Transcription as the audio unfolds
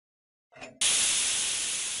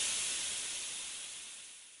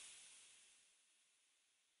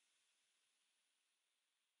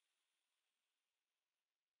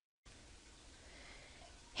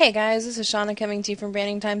Hey guys, this is Shauna coming to you from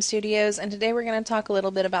Branding Time Studios, and today we're going to talk a little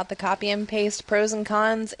bit about the copy and paste pros and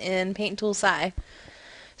cons in Paint Tool SAI.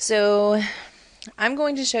 So, I'm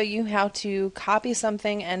going to show you how to copy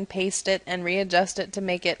something and paste it and readjust it to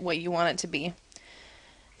make it what you want it to be.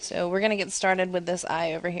 So, we're going to get started with this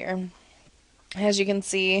eye over here. As you can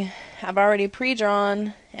see, I've already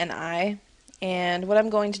pre-drawn an eye, and what I'm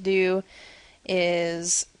going to do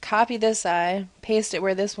is copy this eye, paste it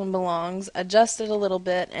where this one belongs, adjust it a little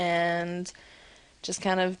bit, and just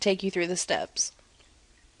kind of take you through the steps.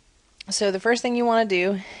 So the first thing you want to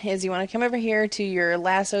do is you want to come over here to your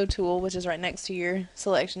lasso tool, which is right next to your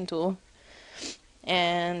selection tool,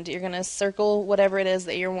 and you're going to circle whatever it is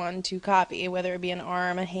that you're wanting to copy, whether it be an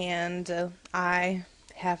arm, a hand, an eye,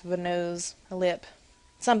 half of a nose, a lip,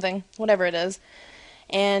 something, whatever it is,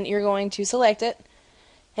 and you're going to select it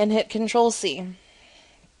and hit Control C.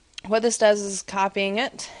 What this does is copying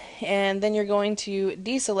it, and then you're going to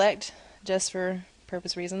deselect, just for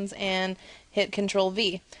purpose reasons, and hit Control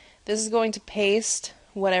V. This is going to paste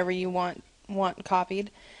whatever you want copied,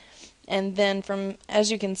 and then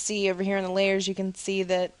as you can see over here in the layers, you can see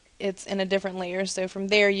that it's in a different layer, so from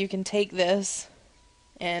there you can take this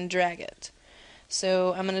and drag it.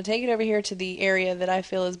 So I'm going to take it over here to the area that I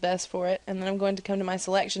feel is best for it, and then I'm going to come to my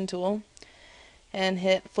selection tool and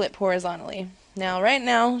hit flip horizontally. Now right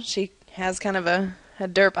now she has kind of a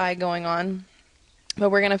derp eye going on, but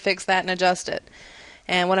we're going to fix that and adjust it.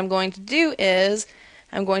 And what I'm going to do is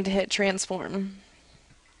I'm going to hit transform.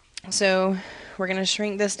 So we're going to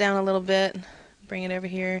shrink this down a little bit, bring it over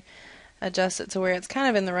here, adjust it to where it's kind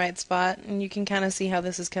of in the right spot, and you can kind of see how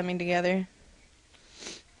this is coming together.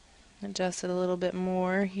 Adjust it a little bit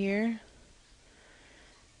more here.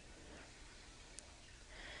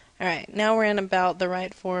 Alright, now we're in about the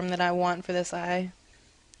right form that I want for this eye.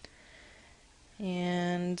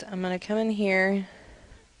 And I'm going to come in here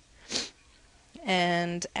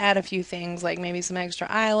and add a few things, like maybe some extra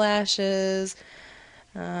eyelashes.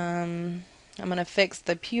 I'm going to fix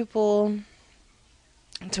the pupil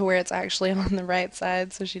to where it's actually on the right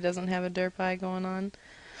side so she doesn't have a derp eye going on.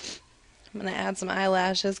 I'm going to add some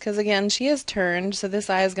eyelashes because, again, she is turned, so this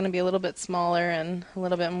eye is going to be a little bit smaller and a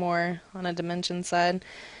little bit more on a dimension side.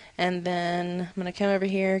 And then I'm going to come over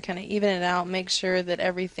here, kind of even it out, make sure that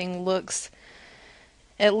everything looks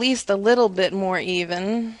at least a little bit more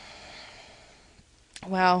even.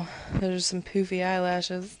 Wow, those are some poofy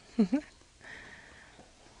eyelashes.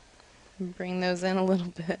 Bring those in a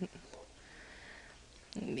little bit.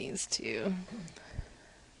 And these two.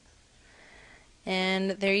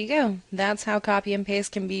 And there you go. That's how copy and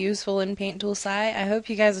paste can be useful in Paint Tool SAI. I hope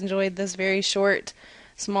you guys enjoyed this very short,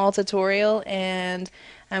 small tutorial, and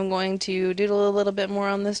I'm going to doodle a little bit more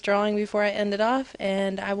on this drawing before I end it off,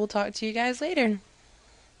 and I will talk to you guys later.